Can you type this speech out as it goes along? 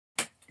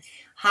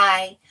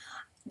Hi,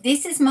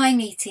 this is my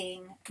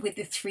meeting with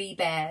the three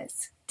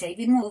bears,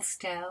 David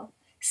Morstell,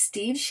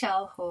 Steve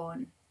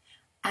Schallhorn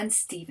and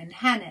Stephen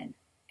Hannon,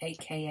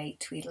 aka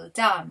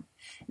Tweedledum.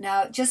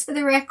 Now, just for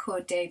the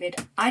record, David,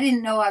 I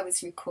didn't know I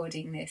was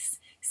recording this,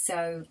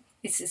 so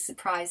it's a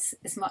surprise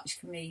as much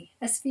for me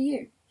as for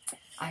you.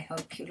 I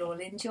hope you'll all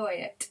enjoy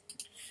it.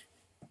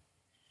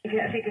 You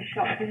get a bigger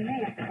shot than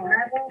me.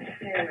 Level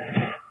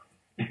 0.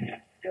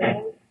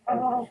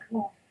 Oh, come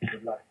on.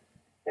 Good luck.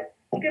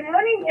 Good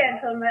morning,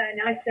 gentlemen.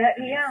 I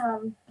certainly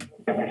am.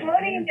 Good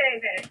morning,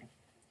 David.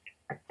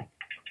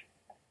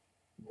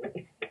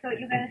 Thought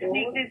you were going to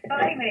sneak this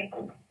by me.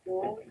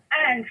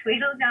 And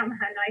Tweedledum,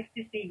 how nice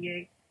to see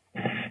you.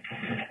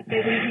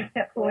 David, if you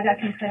step forward, I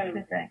can close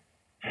the thing.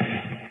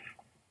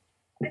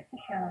 Mr.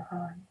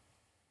 Schallhorn.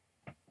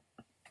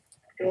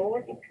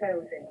 Doors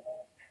closing.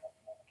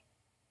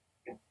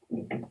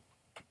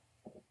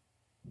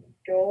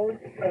 Doors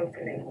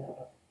opening.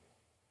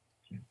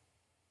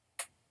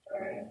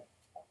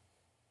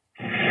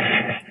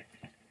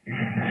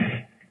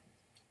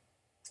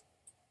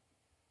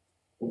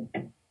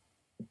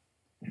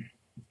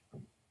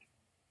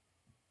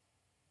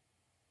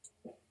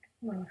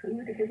 Well, who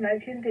would have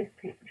imagined this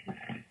picture?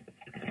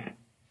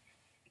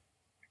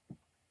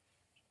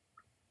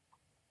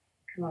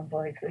 Come on,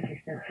 boys, where's your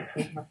sense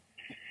of humour?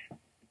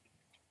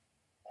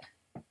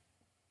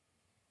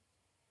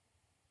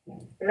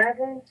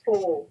 Level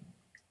 4.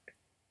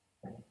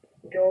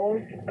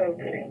 Doors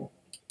opening.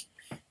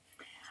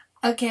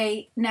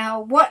 Okay, now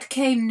what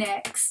came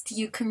next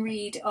you can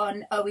read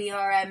on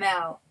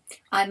OERML.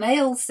 I may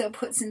also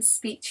put some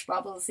speech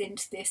bubbles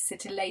into this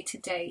at a later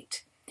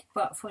date,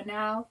 but for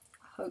now,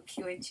 I hope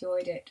you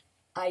enjoyed it.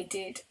 I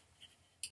did.